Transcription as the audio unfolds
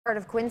Part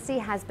of Quincy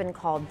has been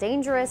called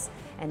dangerous,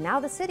 and now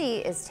the city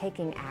is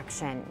taking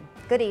action.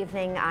 Good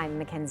evening, I'm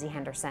Mackenzie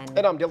Henderson.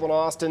 And I'm Dylan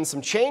Austin.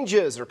 Some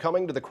changes are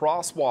coming to the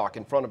crosswalk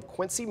in front of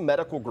Quincy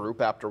Medical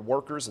Group after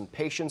workers and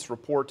patients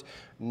report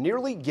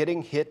nearly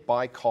getting hit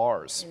by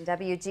cars. And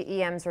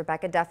WGEM's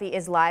Rebecca Duffy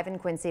is live in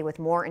Quincy with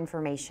more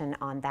information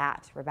on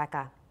that.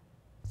 Rebecca.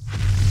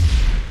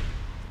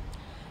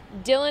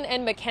 Dylan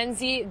and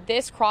Mackenzie,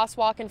 this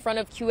crosswalk in front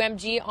of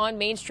QMG on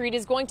Main Street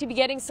is going to be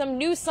getting some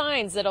new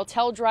signs that'll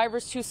tell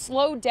drivers to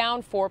slow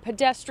down for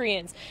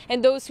pedestrians.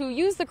 And those who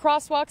use the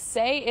crosswalk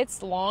say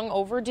it's long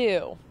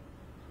overdue.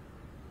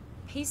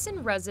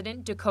 Payson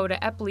resident Dakota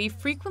Epley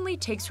frequently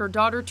takes her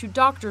daughter to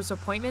doctor's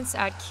appointments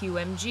at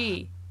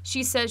QMG.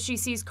 She says she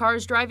sees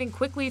cars driving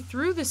quickly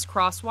through this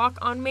crosswalk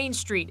on Main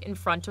Street in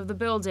front of the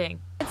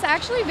building. It's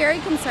actually very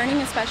concerning,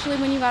 especially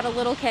when you got a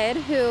little kid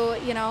who,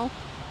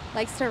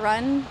 likes to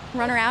run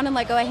around and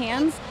let go of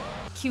hands.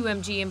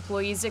 QMG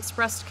employees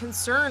expressed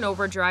concern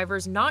over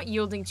drivers not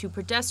yielding to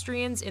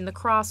pedestrians in the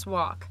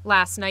crosswalk.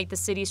 Last night, the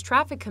city's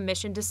traffic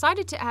commission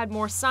decided to add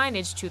more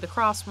signage to the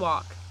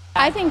crosswalk.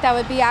 I think that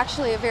would be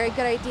actually a very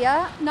good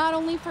idea, not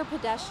only for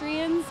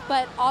pedestrians,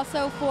 but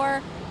also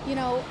for,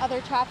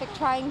 other traffic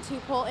trying to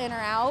pull in or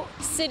out.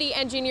 City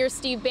engineer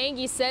Steve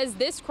Bangy says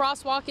this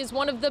crosswalk is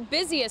one of the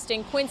busiest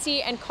in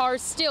Quincy and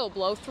cars still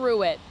blow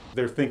through it.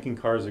 They're thinking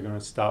cars are going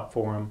to stop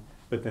for them,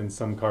 but then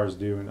some cars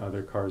do and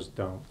other cars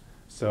don't.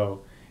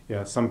 So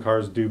yeah, some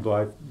cars do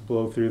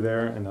blow through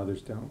there and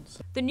others don't.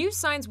 The new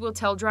signs will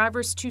tell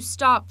drivers to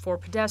stop for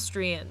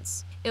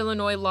pedestrians.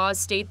 Illinois laws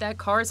state that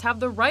cars have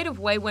the right of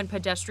way when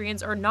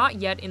pedestrians are not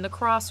yet in the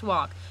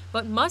crosswalk,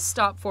 but must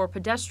stop for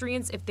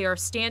pedestrians if they are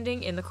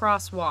standing in the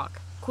crosswalk.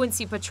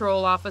 Quincy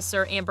Patrol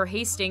Officer Amber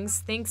Hastings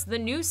thinks the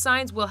new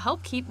signs will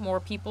help keep more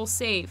people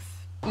safe.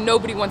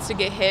 Nobody wants to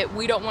get hit.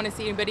 We don't want to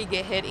see anybody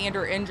get hit and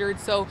or injured.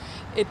 So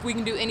if we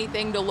can do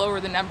anything to lower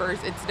the numbers,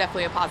 it's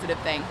definitely a positive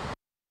thing.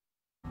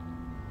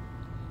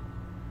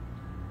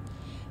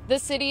 The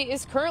city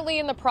is currently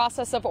in the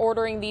process of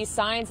ordering these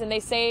signs, and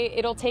they say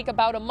it'll take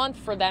about a month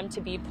for them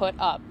to be put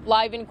up.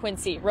 Live in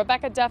Quincy,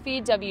 Rebecca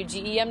Duffy,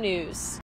 WGEM News.